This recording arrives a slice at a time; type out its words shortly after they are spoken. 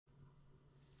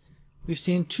We've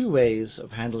seen two ways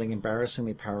of handling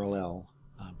embarrassingly parallel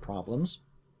problems,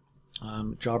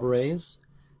 job arrays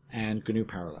and GNU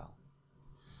parallel.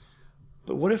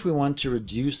 But what if we want to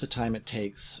reduce the time it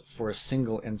takes for a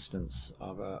single instance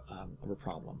of a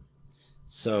problem?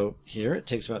 So here it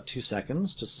takes about 2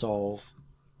 seconds to solve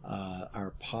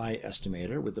our pi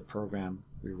estimator with the program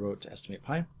we wrote to estimate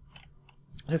pi.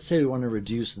 Let's say we want to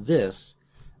reduce this,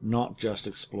 not just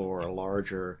explore a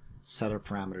larger set of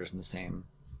parameters in the same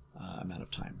amount of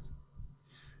time.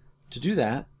 To do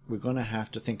that, we're going to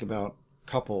have to think about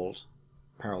coupled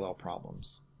parallel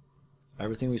problems.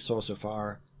 Everything we saw so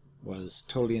far was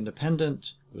totally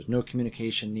independent. There was no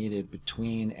communication needed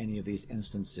between any of these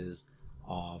instances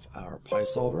of our pi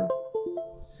solver.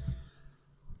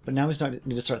 But now we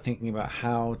need to start thinking about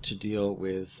how to deal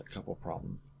with a couple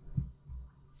problem.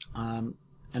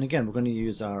 And again, we're going to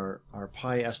use our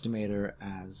pi estimator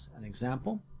as an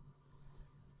example.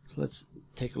 So let's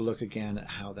take a look again at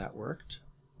how that worked.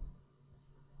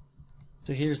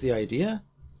 So here's the idea.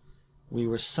 We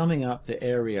were summing up the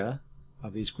area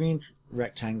of these green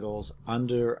rectangles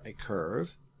under a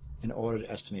curve in order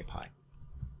to estimate pi.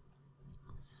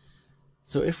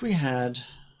 So if we had,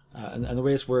 and the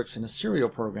way this works in a serial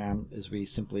program is we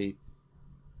simply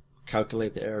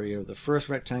calculate the area of the first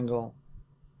rectangle,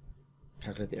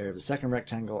 calculate the area of the second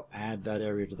rectangle, add that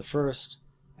area to the first,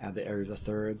 add the area of the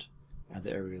third, add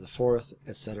the area of the fourth,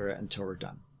 etc. until we're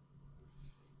done.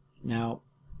 Now,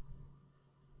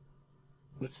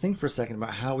 let's think for a second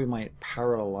about how we might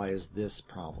parallelize this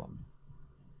problem.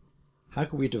 How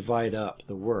could we divide up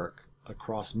the work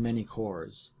across many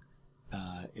cores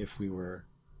if we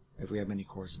have many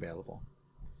cores available?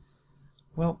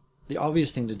 Well, the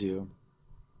obvious thing to do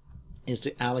is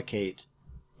to allocate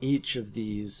each of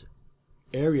these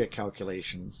area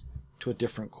calculations to a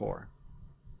different core.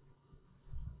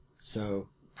 So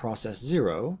process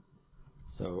 0,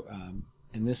 so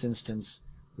in this instance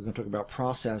we're going to talk about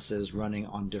processes running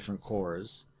on different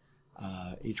cores.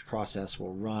 Each process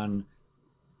will run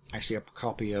actually a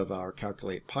copy of our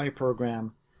calculate pi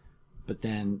program, but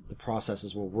then the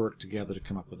processes will work together to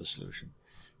come up with a solution.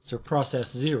 So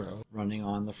process 0, running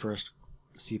on the first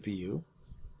CPU,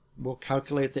 will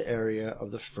calculate the area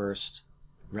of the first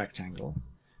rectangle.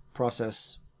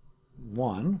 Process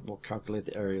 1 will calculate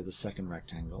the area of the second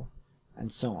rectangle,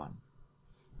 and so on.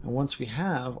 And once we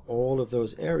have all of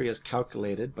those areas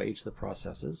calculated by each of the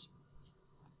processes,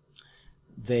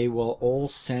 they will all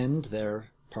send their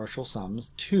partial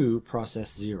sums to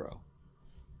process 0.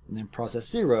 And then process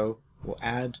 0 will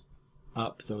add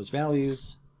up those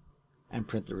values and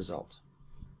print the result.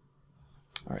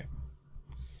 All right.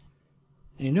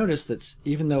 And you notice that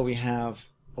even though we have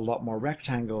a lot more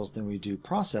rectangles than we do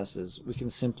processes, we can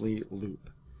simply loop.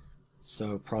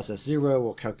 So process 0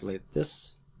 will calculate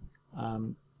this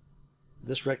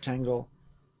this rectangle,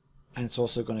 and it's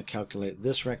also going to calculate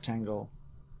this rectangle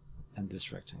and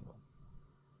this rectangle.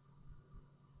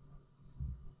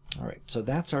 All right, so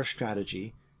that's our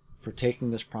strategy for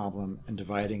taking this problem and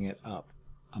dividing it up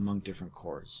among different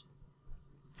cores.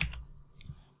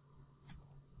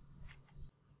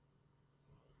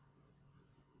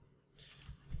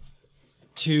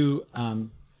 To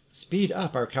speed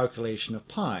up our calculation of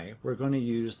pi, we're going to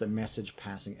use the message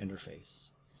passing interface.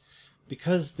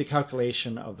 Because the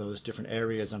calculation of those different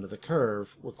areas under the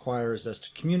curve requires us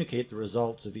to communicate the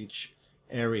results of each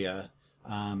area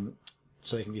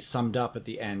so they can be summed up at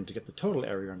the end to get the total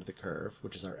area under the curve,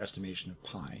 which is our estimation of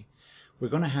pi, we're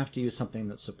going to have to use something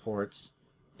that supports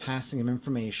passing of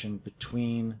information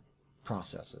between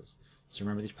processes. So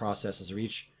remember, these processes are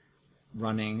each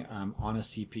running on a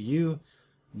CPU,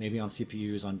 maybe on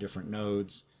CPUs on different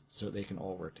nodes, so they can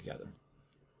all work together.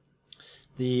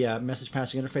 The message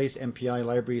passing interface, MPI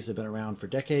libraries, have been around for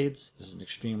decades. This is an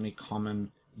extremely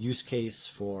common use case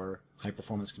for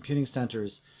high-performance computing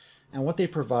centers, and what they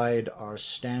provide are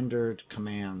standard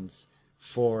commands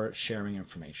for sharing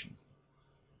information.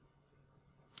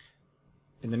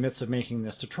 In the midst of making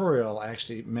this tutorial, I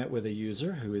actually met with a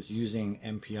user who is using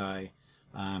MPI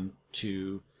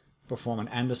to perform an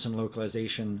Anderson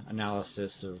localization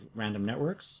analysis of random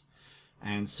networks.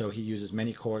 And so he uses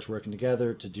many cores working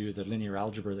together to do the linear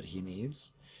algebra that he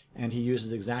needs. And he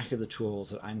uses exactly the tools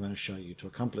that I'm going to show you to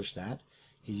accomplish that.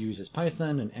 He uses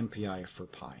Python and MPI for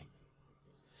pi.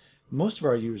 Most of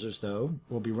our users, though,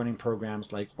 will be running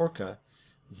programs like Orca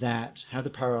that have the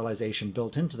parallelization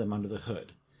built into them under the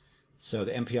hood. So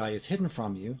the MPI is hidden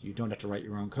from you. You don't have to write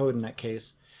your own code in that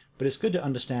case. But it's good to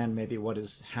understand maybe what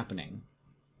is happening,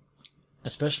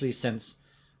 especially since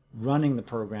running the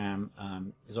program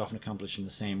is often accomplished in the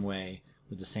same way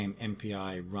with the same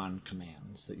MPI run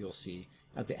commands that you'll see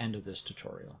at the end of this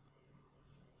tutorial.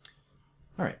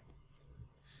 All right.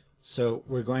 So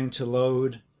we're going to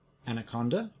load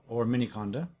Anaconda or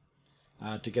Miniconda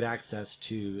to get access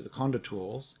to the Conda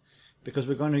tools, because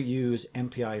we're going to use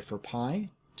MPI for Pi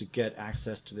to get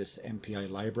access to this MPI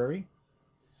library.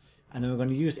 And then we're going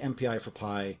to use MPI for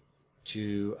Pi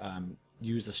to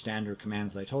use the standard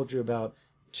commands that I told you about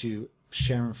to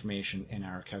share information in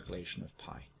our calculation of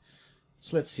pi.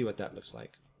 So let's see what that looks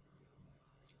like.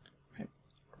 Right.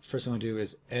 First thing I'm going to do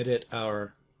is edit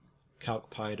our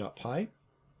calcpi.py.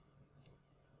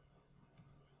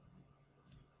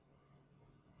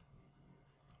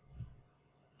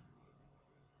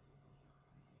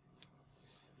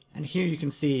 And here you can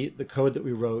see the code that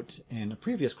we wrote in a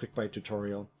previous Quick Byte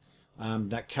tutorial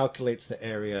that calculates the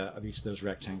area of each of those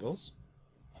rectangles.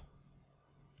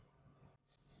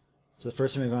 So the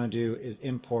first thing we're going to do is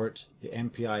import the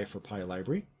MPI for Pi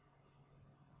library.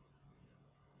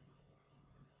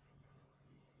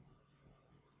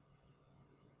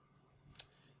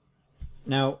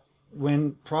 Now,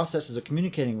 when processes are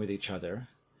communicating with each other,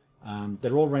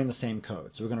 they're all running the same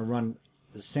code. So we're going to run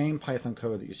the same Python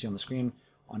code that you see on the screen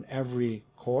on every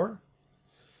core.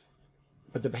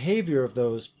 But the behavior of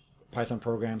those Python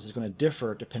programs is going to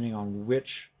differ depending on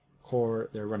which core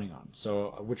they're running on,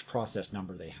 so which process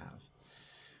number they have.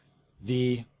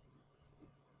 The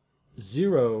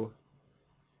 0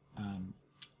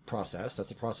 process, that's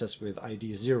the process with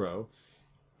ID 0,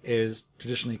 is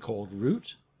traditionally called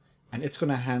root, and it's going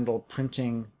to handle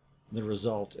printing the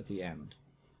result at the end.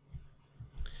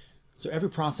 So every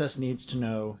process needs to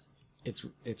know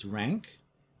its rank.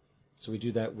 So we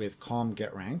do that with com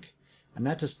get rank, and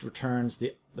that just returns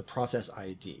the process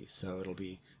ID. So it'll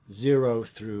be 0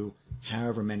 through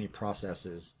however many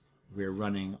processes we're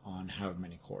running on however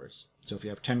many cores. So if you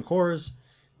have 10 cores,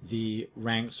 the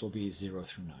ranks will be 0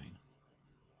 through 9.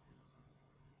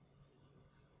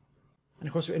 And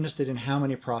of course, we're interested in how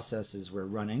many processes we're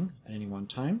running at any one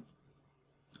time.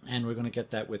 And we're going to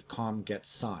get that with com get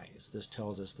size. This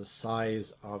tells us the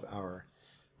size of our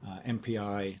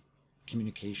MPI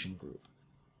communication group.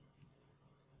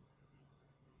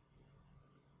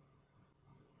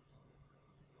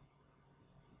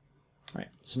 All right,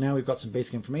 so now we've got some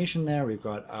basic information there. We've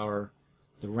got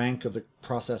the rank of the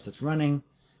process that's running.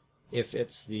 If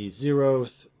it's the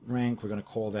 0th rank, we're going to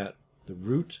call that the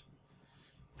root.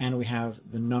 And we have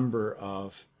the number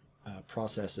of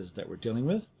processes that we're dealing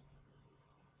with.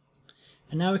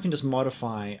 And now we can just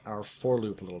modify our for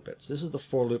loop a little bit. So this is the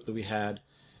for loop that we had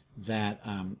that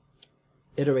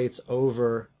iterates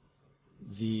over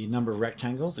the number of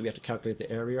rectangles that we have to calculate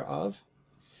the area of.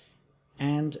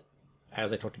 And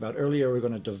as I talked about earlier, we're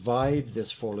going to divide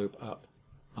this for loop up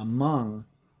among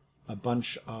a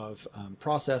bunch of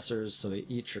processors so they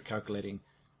each are calculating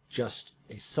just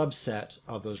a subset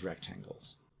of those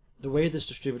rectangles. The way this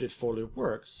distributed for loop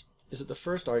works is that the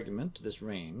first argument to this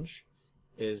range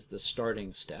is the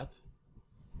starting step.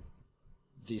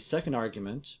 The second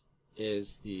argument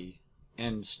is the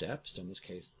end step, so in this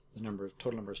case the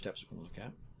total number of steps we're going to look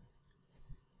at.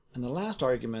 And the last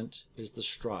argument is the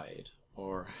stride,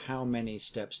 or how many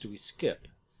steps do we skip.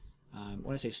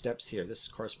 When I say steps here, this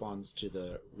corresponds to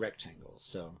the rectangles.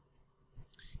 So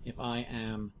if I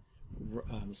am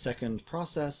the second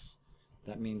process,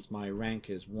 that means my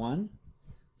rank is 1.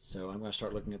 So I'm going to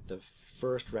start looking at the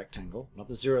first rectangle, not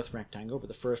the 0th rectangle, but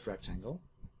the first rectangle.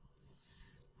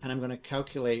 And I'm going to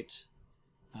calculate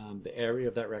the area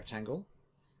of that rectangle.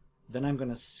 Then I'm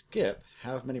going to skip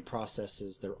how many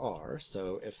processes there are.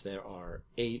 So if there are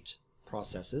 8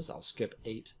 processes, I'll skip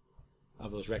 8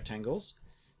 of those rectangles,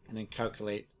 and then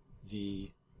calculate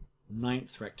the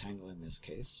 9th rectangle in this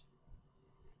case.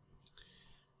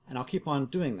 And I'll keep on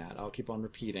doing that. I'll keep on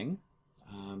repeating,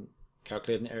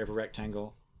 calculating the area of a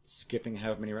rectangle, skipping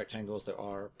how many rectangles there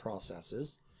are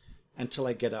processes, until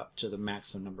I get up to the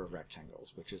maximum number of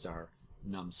rectangles, which is our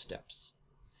num steps.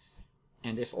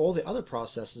 And if all the other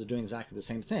processes are doing exactly the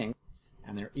same thing,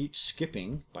 and they're each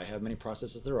skipping by how many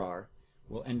processes there are,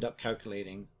 we'll end up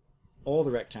calculating all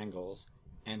the rectangles,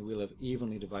 and we'll have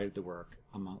evenly divided the work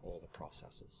among all the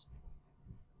processes.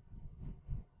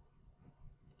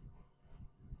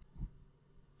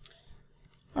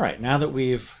 All right, now that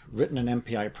we've written an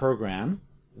MPI program,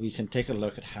 we can take a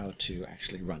look at how to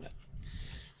actually run it.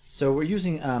 So we're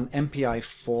using MPI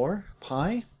for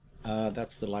Pi.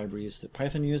 That's the libraries that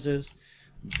Python uses,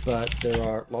 but there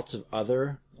are lots of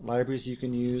other libraries you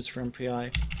can use for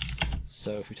MPI.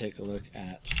 So if we take a look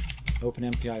at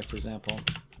OpenMPI, for example,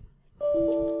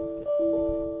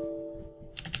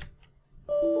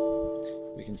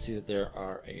 we can see that there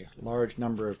are a large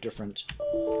number of different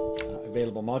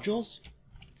available modules.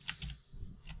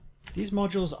 These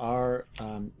modules are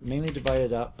mainly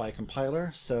divided up by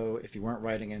compiler, so if you weren't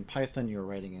writing in Python, you were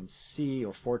writing in C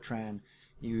or Fortran,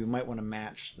 you might want to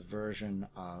match the version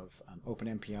of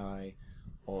OpenMPI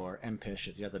or MPISH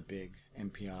is the other big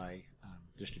MPI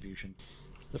distribution.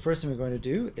 So the first thing we're going to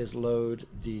do is load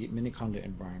the Miniconda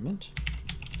environment.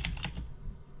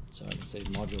 So I can say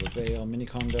module avail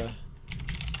Miniconda,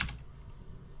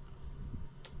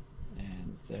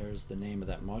 and there's the name of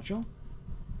that module.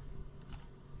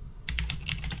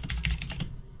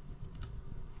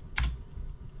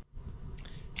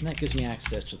 And that gives me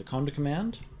access to the conda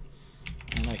command,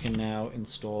 and I can now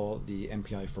install the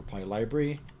MPI for Pi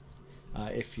library.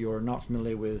 If you're not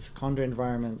familiar with conda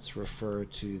environments, refer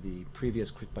to the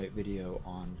previous Quick Byte video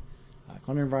on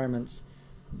conda environments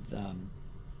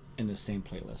in the same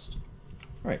playlist.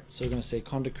 All right, so we're going to say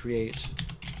conda create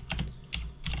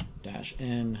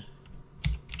 -n,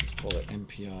 let's call it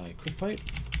MPI Quick Byte,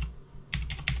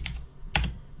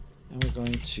 and we're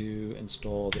going to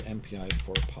install the MPI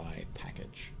for Pi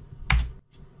package.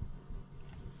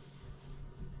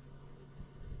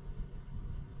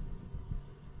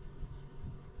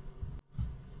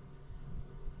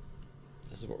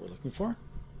 This is what we're looking for.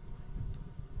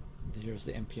 Here's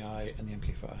the MPI and the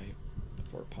MPI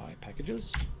for Pi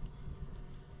packages.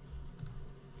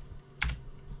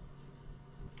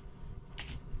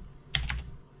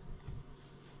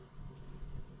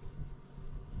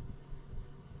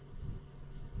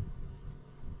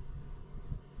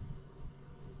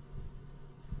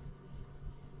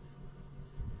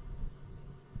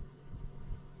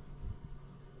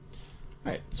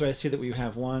 All right, so I see that we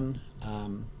have one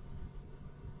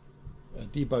a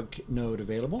debug node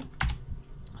available.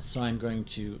 So I'm going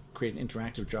to create an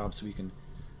interactive job so we can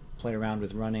play around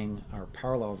with running our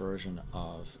parallel version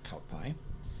of CalcPy.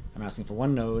 I'm asking for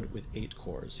one node with 8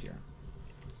 cores here.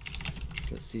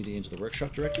 So let's cd into the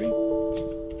workshop directory.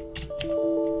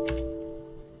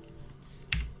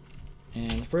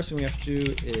 And the first thing we have to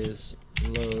do is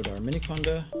load our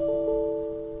Miniconda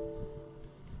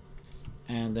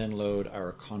and then load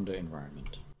our conda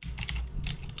environment.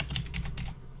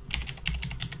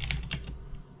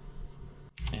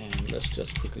 And let's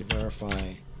just quickly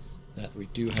verify that we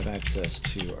do have access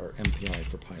to our MPI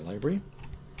for Pi library.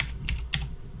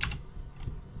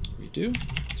 We do,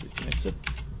 so we can exit.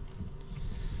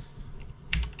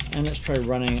 And let's try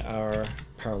running our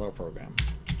parallel program.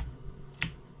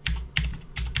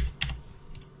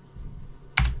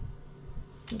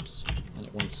 Oops, and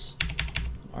it wants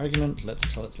an argument. Let's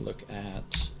tell it to look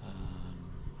at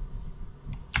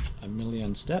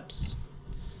 1,000,000 steps.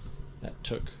 That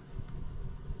took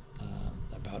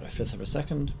about 1/5 of a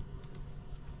second.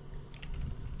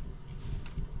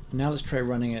 Now let's try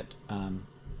running it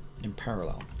in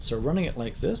parallel. So running it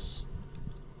like this,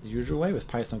 the usual way with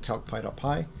Python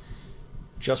calcpy.py,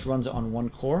 just runs it on one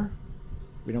core.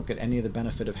 We don't get any of the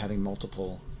benefit of having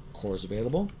multiple cores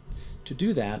available. To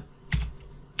do that,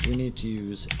 we need to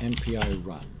use MPI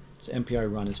run. So MPI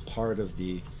run is part of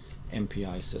the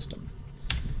MPI system.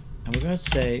 And we're going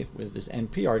to say with this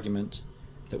NP argument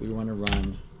that we want to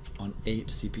run on 8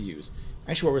 CPUs.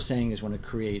 Actually, what we're saying is we want to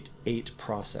create 8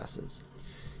 processes.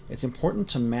 It's important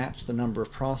to match the number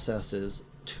of processes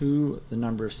to the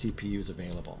number of CPUs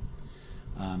available.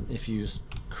 If you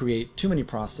create too many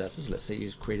processes, let's say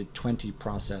you created 20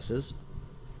 processes,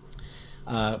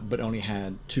 but only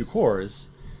had 2 cores,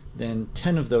 then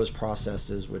 10 of those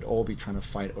processes would all be trying to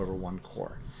fight over one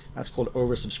core. That's called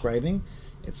oversubscribing.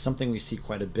 It's something we see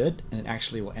quite a bit, and it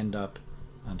actually will end up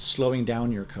slowing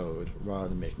down your code rather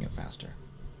than making it faster.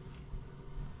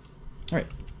 All right,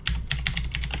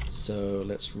 so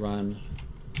let's run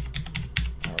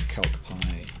our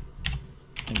CalcPy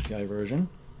MPI version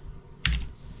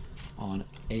on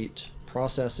 8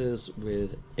 processes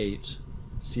with 8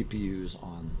 CPUs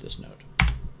on this node.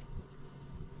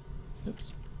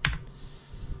 Oops.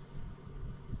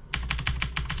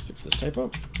 Let's fix this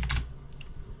typo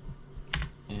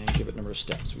and give it number of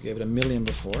steps. We gave it 1,000,000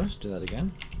 before. Let's do that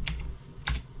again.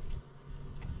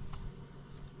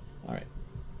 All right.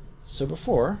 So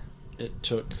before it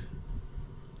took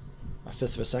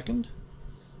 1/5 of a second.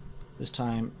 This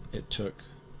time it took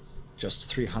just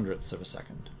 3/100ths of a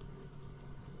second.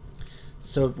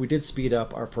 So we did speed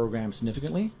up our program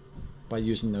significantly by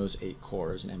using those 8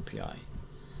 cores in MPI.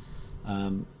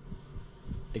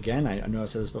 Again, I know I've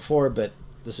said this before, but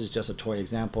this is just a toy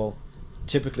example.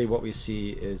 Typically what we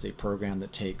see is a program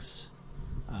that takes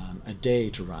a day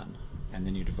to run, and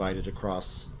then you divide it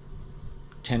across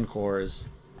 10 cores,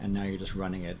 and now you're just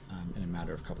running it in a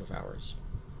matter of a couple of hours.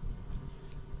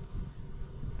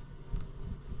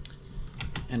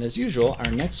 And as usual,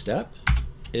 our next step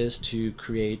is to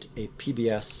create a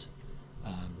PBS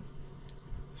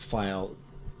file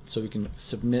so we can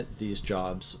submit these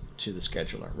jobs to the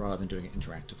scheduler rather than doing it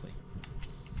interactively.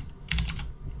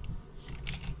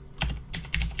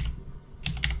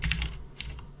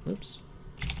 Oops.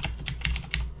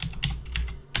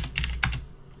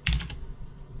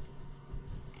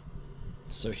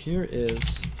 So here is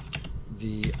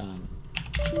the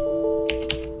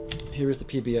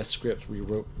PBS script we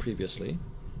wrote previously.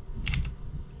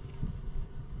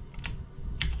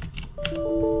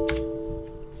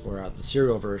 For the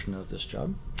serial version of this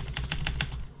job.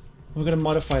 We're going to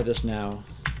modify this now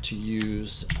to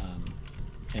use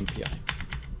MPI.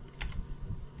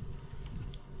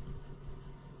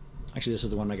 Actually, this is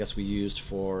the one I guess we used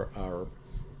for our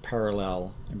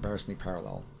embarrassingly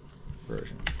parallel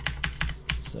version.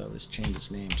 So let's change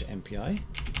its name to MPI.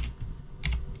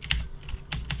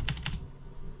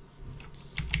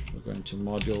 We're going to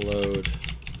module load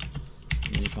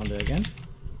miniconda again.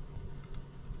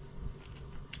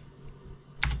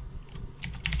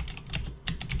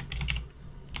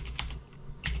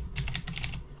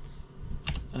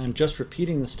 I'm just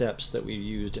repeating the steps that we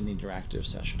used in the interactive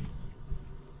session.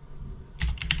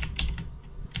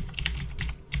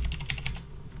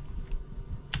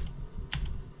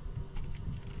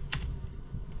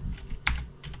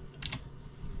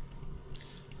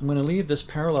 I'm going to leave this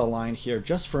parallel line here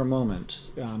just for a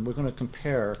moment. We're going to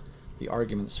compare the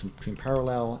arguments between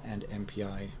parallel and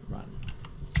MPI run.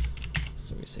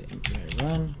 So we say MPI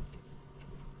run,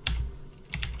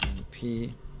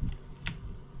 NP,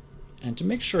 and to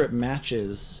make sure it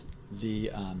matches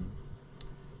the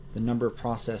number of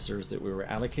processors that we were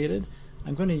allocated,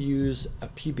 I'm going to use a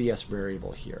PBS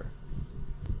variable here.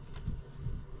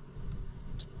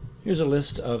 Here's a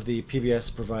list of the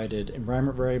PBS provided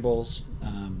environment variables.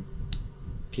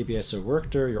 PBSO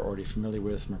workdir you're already familiar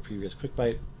with from our previous quick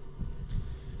bite.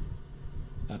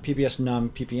 PBS num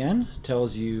ppn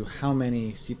tells you how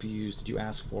many CPUs did you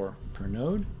ask for per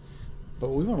node. But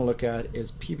what we want to look at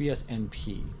is PBS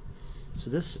NP. So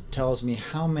this tells me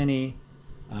how many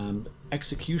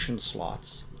execution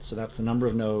slots, so that's the number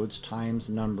of nodes times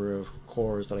the number of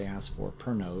cores that I asked for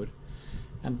per node,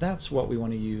 and that's what we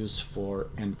want to use for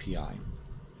MPI.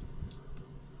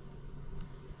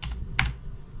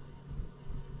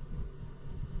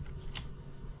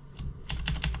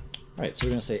 All right, so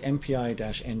we're going to say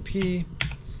MPI-NP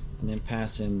and then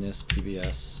pass in this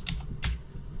PBS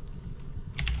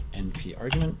NP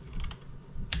argument.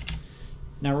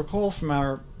 Now recall from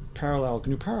our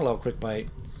GNU Parallel quick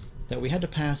bite that we had to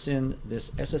pass in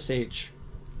this SSH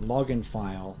login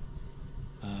file,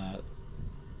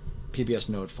 PBS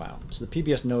node file. So the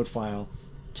PBS node file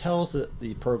tells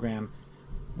the program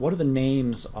what are the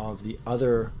names of the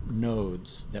other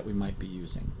nodes that we might be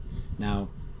using. Now,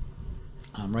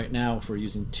 right now, if we're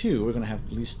using 2, we're going to have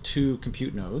at least 2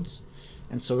 compute nodes,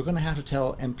 and so we're going to have to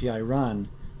tell MPI run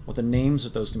what the names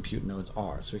of those compute nodes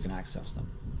are so we can access them.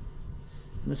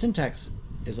 And the syntax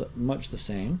is much the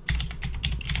same.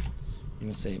 We're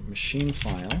going to say machine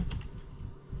file,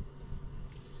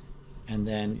 and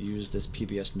then use this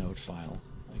PBS node file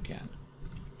again.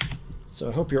 So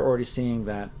I hope you're already seeing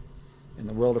that in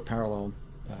the world of parallel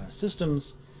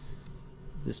systems,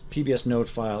 this PBS node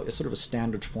file is sort of a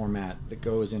standard format that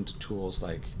goes into tools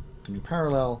like GNU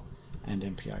Parallel and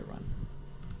MPI run.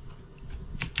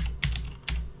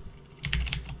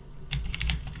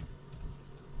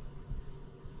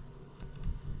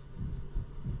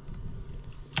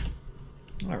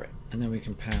 All right, and then we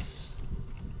can pass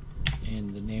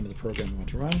in the name of the program we want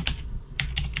to run.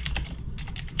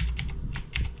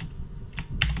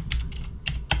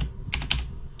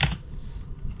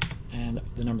 And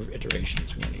the number of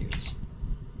iterations we want to use.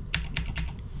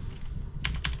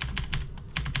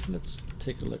 Let's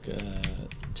take a look at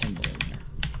 10 million here.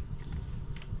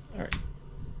 All right.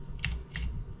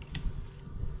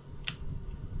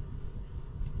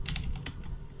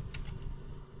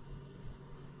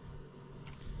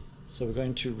 So we're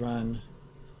going to run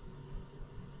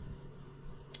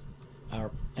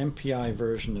our MPI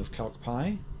version of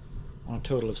CalcPy on a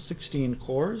total of 16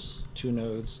 cores, 2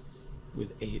 nodes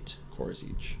with 8 cores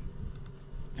each.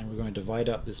 And we're going to divide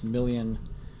up this million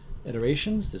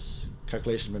iterations, this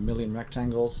calculation of a million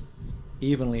rectangles,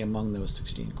 evenly among those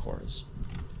 16 cores.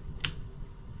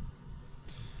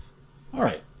 All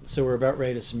right, so we're about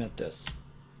ready to submit this.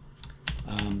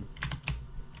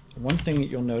 One thing that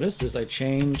you'll notice is I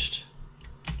changed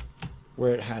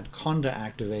where it had conda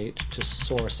activate to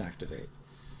source activate.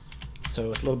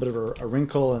 So it's a little bit of a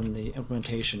wrinkle in the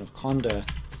implementation of conda.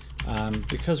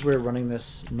 Because we're running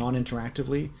this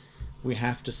non-interactively, we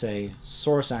have to say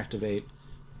source activate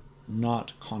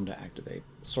not conda activate.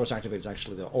 Source activate is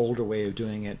actually the older way of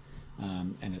doing it,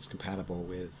 and it's compatible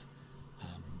with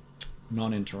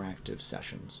non-interactive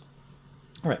sessions.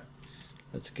 All right,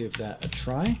 let's give that a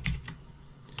try.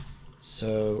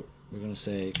 So we're going to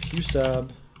say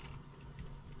qsub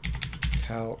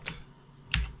calc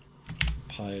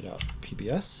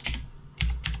pi.pbs.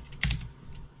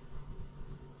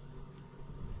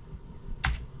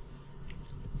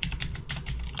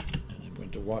 And I'm going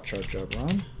to watch our job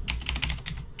run.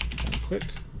 Quick.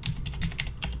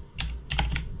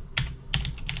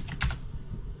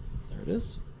 There it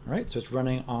is. All right, so it's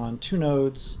running on 2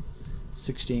 nodes,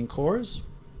 16 cores.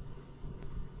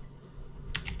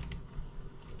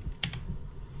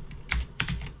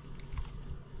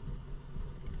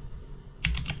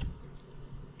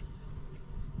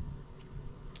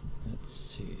 Let's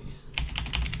see.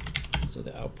 So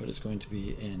the output is going to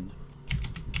be in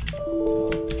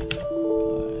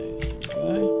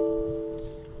MPI.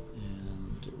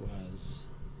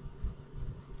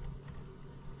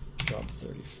 Job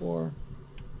 34.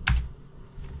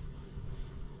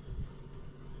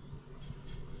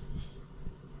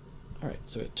 All right,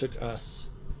 so it took us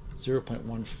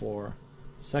 0.14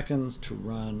 seconds to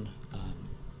run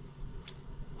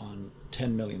on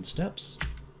 10 million steps.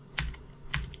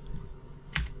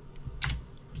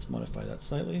 Let's modify that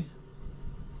slightly.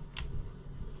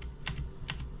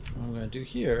 What I'm going to do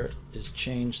here is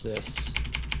change this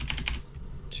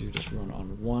to just run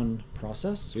on 1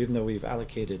 process. So even though we've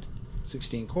allocated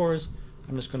 16 cores,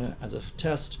 I'm just going to, as a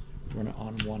test, run it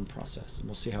on 1 process, and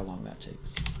we'll see how long that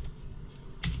takes.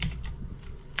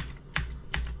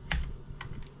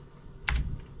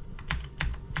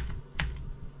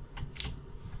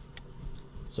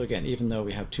 So again, even though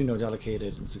we have 2 nodes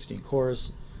allocated and 16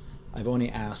 cores, I've only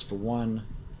asked for 1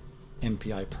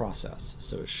 MPI process,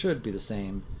 so it should be the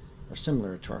same or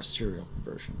similar to our serial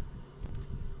conversion.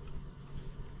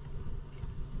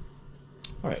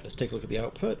 All right, let's take a look at the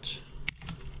output.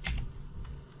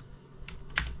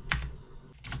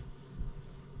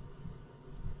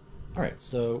 All right,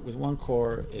 so with 1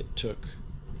 core, it took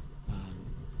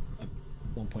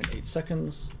 1.8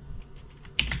 seconds.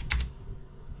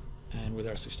 And with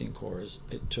our 16 cores,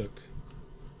 it took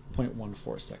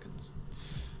 0.14 seconds.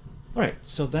 All right,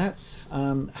 so that's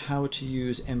how to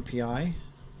use MPI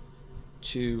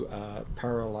to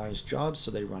parallelize jobs so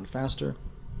they run faster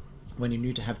when you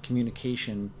need to have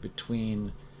communication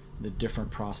between the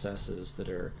different processes that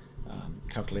are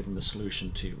calculating the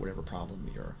solution to whatever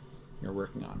problem you're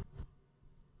working on.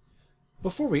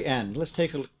 Before we end, let's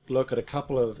take a look at a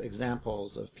couple of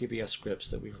examples of PBS scripts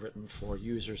that we've written for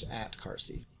users at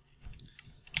CARC.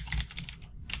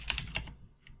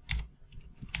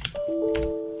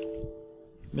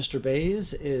 Mr.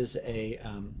 Bayes is a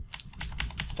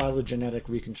phylogenetic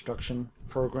reconstruction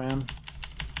program,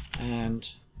 and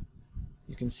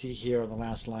you can see here on the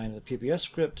last line of the PBS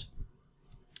script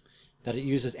that it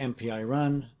uses MPI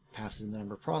run, passes in the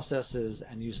number of processes,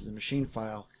 and uses the machine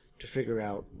file to figure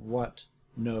out what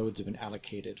nodes have been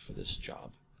allocated for this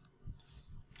job.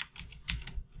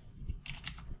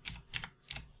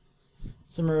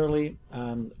 Similarly,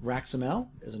 RAXML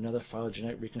is another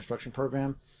phylogenetic reconstruction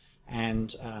program,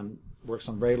 and works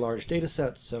on very large data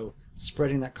sets, so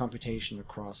spreading that computation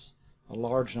across a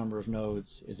large number of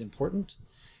nodes is important.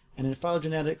 And in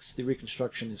phylogenetics, the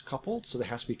reconstruction is coupled, so there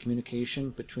has to be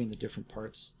communication between the different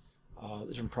parts, the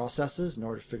different processes, in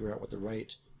order to figure out what the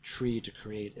right tree to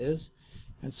create is.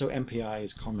 And so MPI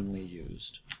is commonly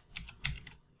used.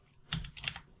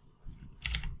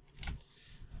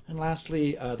 And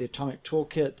lastly, the atomic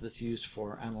toolkit that's used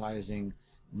for analyzing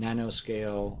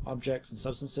nanoscale objects and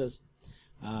substances,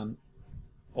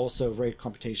 also very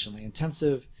computationally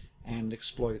intensive and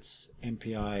exploits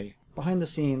MPI. Behind the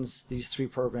scenes, these 3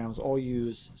 programs all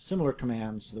use similar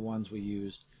commands to the ones we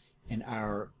used in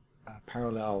our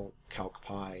parallel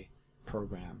CalcPy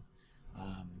program,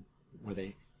 where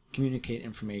they communicate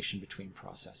information between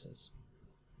processes.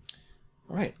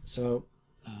 All right, so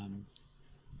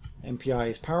MPI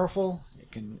is powerful.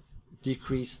 It can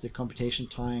decrease the computation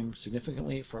time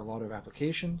significantly for a lot of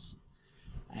applications.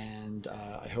 And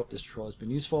I hope this tutorial has been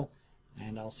useful,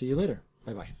 and I'll see you later.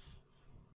 Bye-bye.